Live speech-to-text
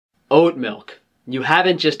Oat milk. You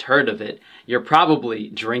haven't just heard of it, you're probably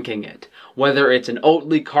drinking it. Whether it's an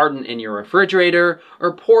Oatly carton in your refrigerator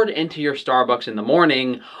or poured into your Starbucks in the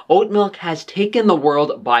morning, oat milk has taken the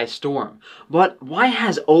world by storm. But why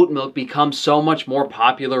has oat milk become so much more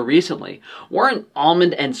popular recently? Weren't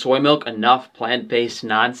almond and soy milk enough plant-based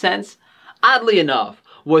nonsense? Oddly enough,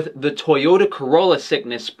 with the Toyota Corolla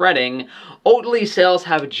sickness spreading, Oatly sales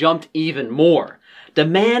have jumped even more.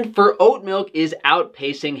 Demand for oat milk is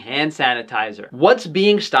outpacing hand sanitizer. What's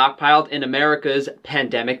being stockpiled in America's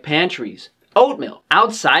pandemic pantries? Oat milk.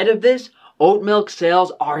 Outside of this, oat milk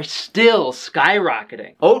sales are still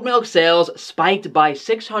skyrocketing. Oat milk sales spiked by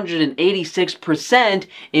 686%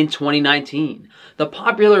 in 2019. The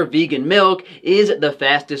popular vegan milk is the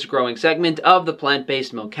fastest growing segment of the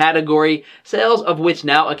plant-based milk category, sales of which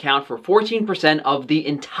now account for 14% of the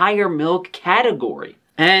entire milk category.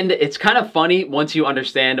 And it's kind of funny once you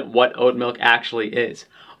understand what oat milk actually is.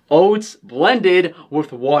 Oats blended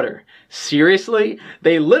with water. Seriously?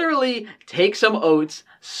 They literally take some oats,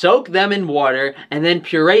 soak them in water, and then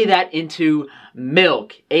puree that into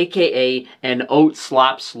milk, aka an oat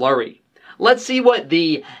slop slurry. Let's see what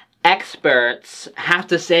the experts have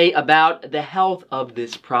to say about the health of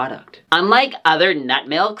this product. Unlike other nut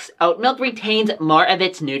milks, oat milk retains more of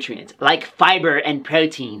its nutrients, like fiber and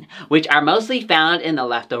protein, which are mostly found in the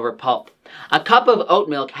leftover pulp. A cup of oat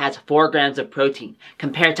milk has 4 grams of protein,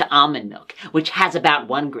 compared to almond milk, which has about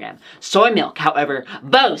 1 gram. Soy milk, however,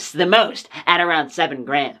 boasts the most at around 7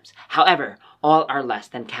 grams. However, all are less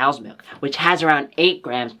than cow's milk, which has around 8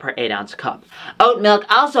 grams per 8-ounce cup. Oat milk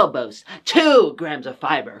also boasts 2 grams of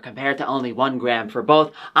fiber, compared to only 1 gram for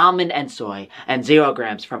both almond and soy, and 0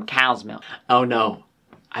 grams from cow's milk. Oh no,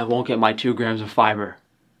 I won't get my 2 grams of fiber.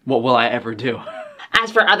 What will I ever do?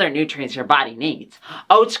 As for other nutrients your body needs,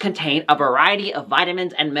 oats contain a variety of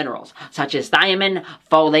vitamins and minerals, such as thiamine,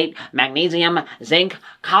 folate, magnesium, zinc,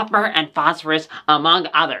 copper, and phosphorus, among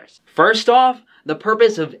others. First off, the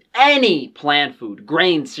purpose of any plant food,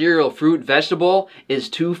 grain, cereal, fruit, vegetable, is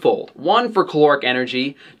twofold. 1, for caloric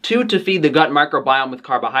energy. 2, to feed the gut microbiome with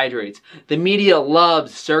carbohydrates. The media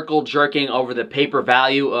loves circle jerking over the paper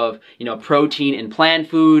value of, protein in plant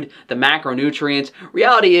food, the macronutrients.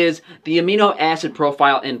 Reality is, the amino acid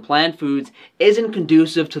profile in plant foods isn't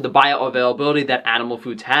conducive to the bioavailability that animal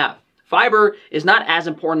foods have. Fiber is not as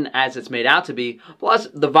important as it's made out to be, plus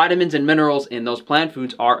the vitamins and minerals in those plant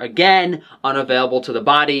foods are again unavailable to the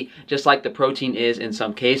body, just like the protein is in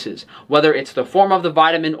some cases, whether it's the form of the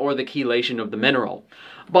vitamin or the chelation of the mineral.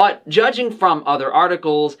 But judging from other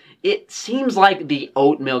articles, it seems like the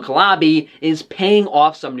oat milk lobby is paying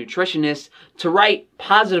off some nutritionists to write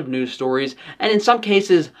positive news stories, and in some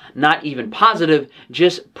cases, not even positive,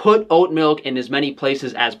 just put oat milk in as many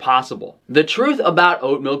places as possible. The truth about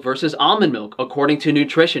oat milk versus almond milk, according to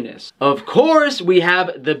nutritionists. Of course, we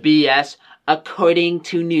have the BS according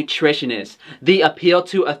to nutritionists, the appeal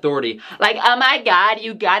to authority. Like, oh my god,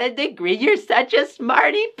 you got a degree, you're such a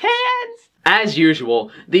smarty pants. As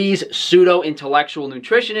usual, these pseudo-intellectual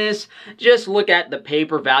nutritionists just look at the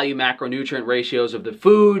paper value macronutrient ratios of the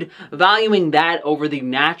food, valuing that over the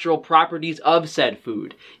natural properties of said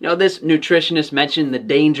food. This nutritionist mentioned the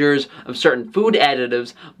dangers of certain food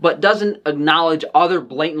additives, but doesn't acknowledge other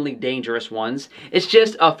blatantly dangerous ones. It's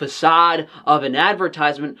just a facade of an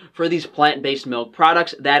advertisement for these plant-based milk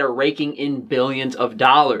products that are raking in billions of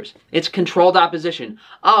dollars. It's controlled opposition.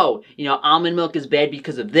 Oh, almond milk is bad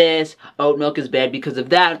because of this, oat milk is bad because of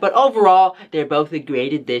that, but overall, they're both a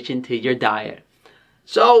great addition to your diet.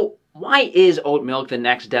 So, why is oat milk the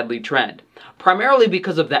next deadly trend? Primarily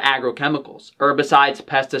because of the agrochemicals, herbicides,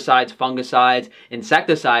 pesticides, fungicides,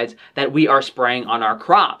 insecticides that we are spraying on our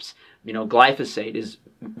crops. Glyphosate is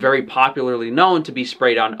very popularly known to be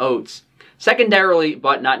sprayed on oats. Secondarily,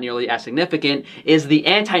 but not nearly as significant, is the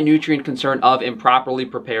anti-nutrient concern of improperly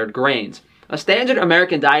prepared grains. A standard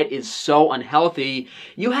American diet is so unhealthy,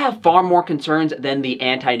 you have far more concerns than the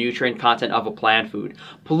anti-nutrient content of a plant food.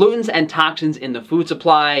 Pollutants and toxins in the food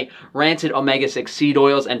supply, rancid omega-6 seed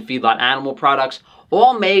oils, and feedlot animal products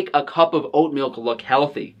all make a cup of oat milk look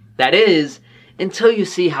healthy. That is, until you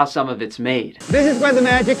see how some of it's made. This is where the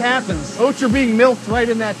magic happens. Oats are being milked right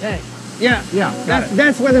in that tank. Yeah,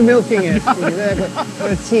 that's where the milking is. Exactly.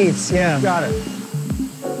 Where the teats, yeah. Got it.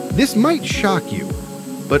 This might shock you,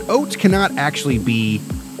 but oats cannot actually be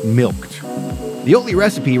milked. The Oatly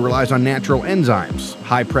recipe relies on natural enzymes,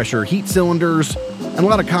 high-pressure heat cylinders, and a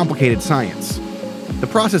lot of complicated science. The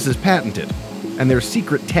process is patented, and there's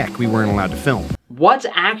secret tech we weren't allowed to film. What's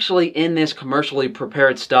actually in this commercially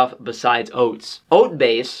prepared stuff besides oats? Oat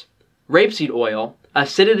base, rapeseed oil,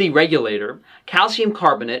 acidity regulator, calcium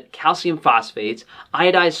carbonate, calcium phosphates,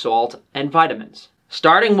 iodized salt, and vitamins.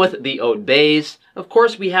 Starting with the oat base, of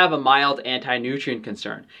course we have a mild anti-nutrient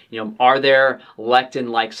concern. Are there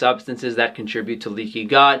lectin-like substances that contribute to leaky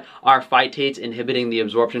gut? Are phytates inhibiting the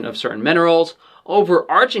absorption of certain minerals?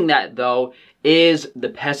 Overarching that, though, is the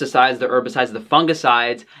pesticides, the herbicides, the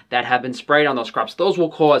fungicides that have been sprayed on those crops. Those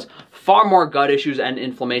will cause far more gut issues and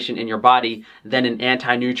inflammation in your body than an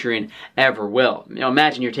anti-nutrient ever will.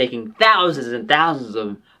 Imagine you're taking thousands and thousands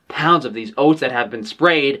of pounds of these oats that have been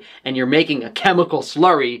sprayed and you're making a chemical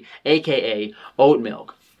slurry, aka oat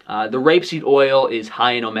milk. The rapeseed oil is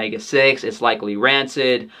high in omega-6, it's likely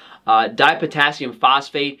rancid. Dipotassium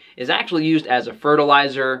phosphate is actually used as a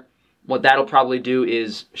fertilizer. What that'll probably do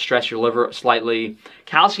is stress your liver slightly.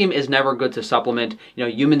 Calcium is never good to supplement.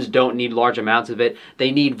 Humans don't need large amounts of it. They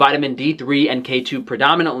need vitamin D3 and K2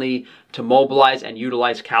 predominantly to mobilize and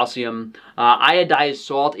utilize calcium. Iodized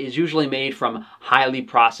salt is usually made from highly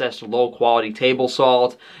processed, low-quality table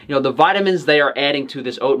salt. The vitamins they are adding to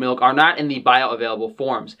this oat milk are not in the bioavailable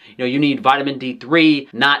forms. You need vitamin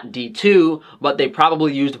D3, not D2, but they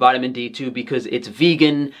probably used vitamin D2 because it's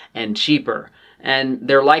vegan and cheaper. And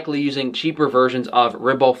they're likely using cheaper versions of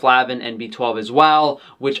riboflavin and B12 as well,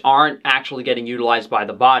 which aren't actually getting utilized by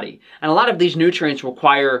the body. And a lot of these nutrients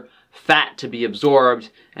require fat to be absorbed,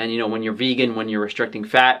 and when you're vegan, when you're restricting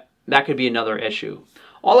fat, that could be another issue.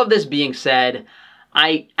 All of this being said,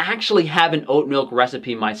 I actually have an oat milk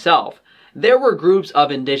recipe myself. There were groups of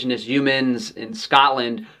indigenous humans in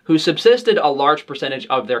Scotland who subsisted a large percentage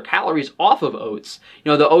of their calories off of oats.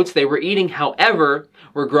 The oats they were eating, however,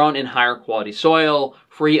 were grown in higher quality soil,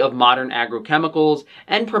 free of modern agrochemicals,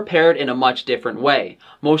 and prepared in a much different way.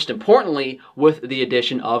 Most importantly, with the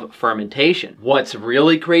addition of fermentation. What's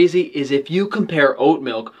really crazy is if you compare oat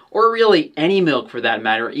milk, or really any milk for that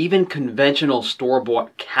matter, even conventional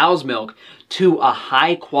store-bought cow's milk, to a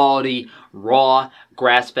high-quality, raw,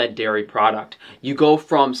 grass-fed dairy product. You go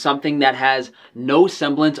from something that has no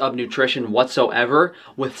semblance of nutrition whatsoever,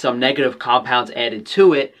 with some negative compounds added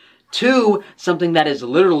to it, to something that is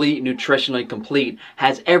literally nutritionally complete,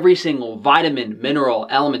 has every single vitamin, mineral,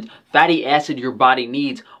 element, fatty acid your body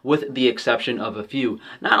needs, with the exception of a few.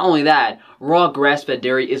 Not only that, raw grass-fed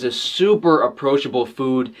dairy is a super approachable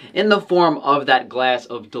food in the form of that glass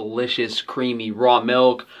of delicious, creamy raw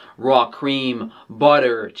milk, raw cream,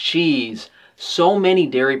 butter, cheese. So many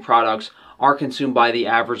dairy products are consumed by the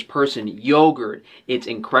average person. Yogurt, it's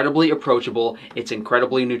incredibly approachable, it's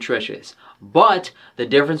incredibly nutritious. But the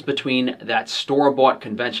difference between that store-bought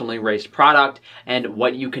conventionally raised product and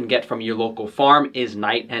what you can get from your local farm is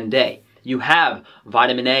night and day. You have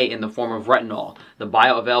vitamin A in the form of retinol, the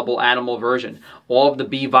bioavailable animal version, all of the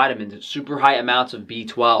B vitamins, super high amounts of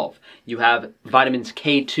B12. You have vitamins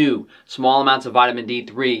K2, small amounts of vitamin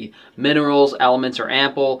D3, minerals, elements are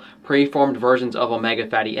ample, preformed versions of omega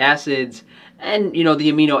fatty acids, and the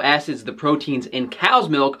amino acids, the proteins in cow's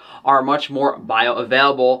milk are much more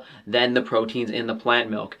bioavailable than the proteins in the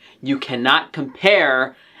plant milk. You cannot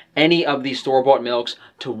compare any of these store-bought milks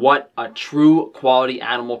to what a true quality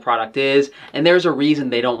animal product is, and there's a reason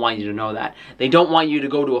they don't want you to know that. They don't want you to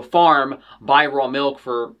go to a farm, buy raw milk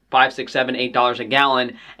for $5, $6, $7, $8 a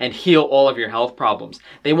gallon and heal all of your health problems.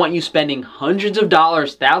 They want you spending hundreds of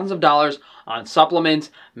dollars, thousands of dollars on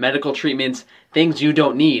supplements, medical treatments, things you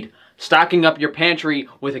don't need, stocking up your pantry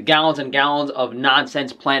with gallons and gallons of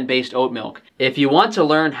nonsense plant-based oat milk. If you want to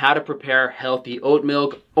learn how to prepare healthy oat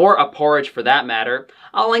milk, or a porridge for that matter,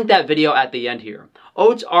 I'll link that video at the end here.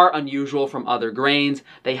 Oats are unusual from other grains.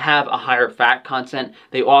 They have a higher fat content,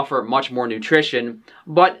 they offer much more nutrition,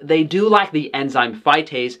 but they do lack the enzyme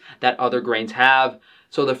phytase that other grains have,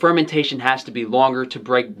 so the fermentation has to be longer to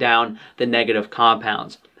break down the negative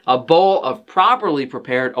compounds. A bowl of properly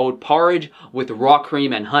prepared oat porridge with raw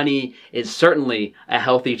cream and honey is certainly a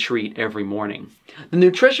healthy treat every morning. The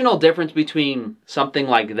nutritional difference between something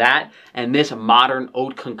like that and this modern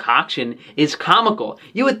oat concoction is comical.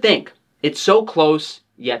 You would think it's so close,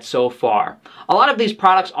 yet so far. A lot of these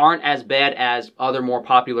products aren't as bad as other more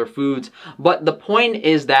popular foods, but the point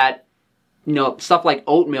is that stuff like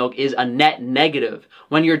oat milk is a net negative.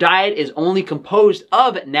 When your diet is only composed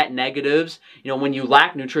of net negatives, when you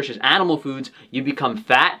lack nutritious animal foods, you become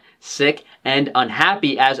fat, sick, and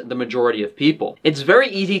unhappy as the majority of people. It's very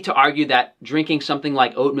easy to argue that drinking something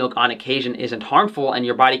like oat milk on occasion isn't harmful and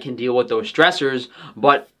your body can deal with those stressors,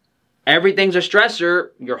 but everything's a stressor.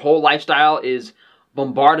 Your whole lifestyle is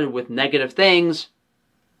bombarded with negative things.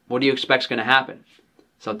 What do you expect is going to happen?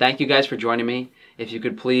 So thank you guys for joining me. if you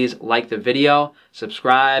could please like the video,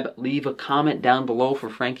 subscribe, leave a comment down below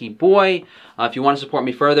for Frankie Boy. If you want to support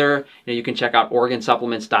me further, you can check out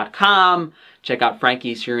OrganSupplements.com, check out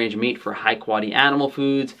Frankie's Free Range Meat for high quality animal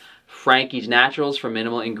foods, Frankie's Naturals for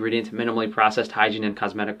minimal ingredient, minimally processed hygiene and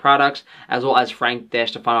cosmetic products, as well as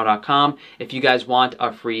frank-stefano.com if you guys want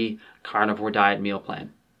a free carnivore diet meal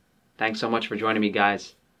plan. Thanks so much for joining me,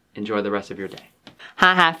 guys. Enjoy the rest of your day.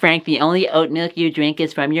 Haha, Frank, the only oat milk you drink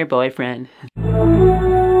is from your boyfriend.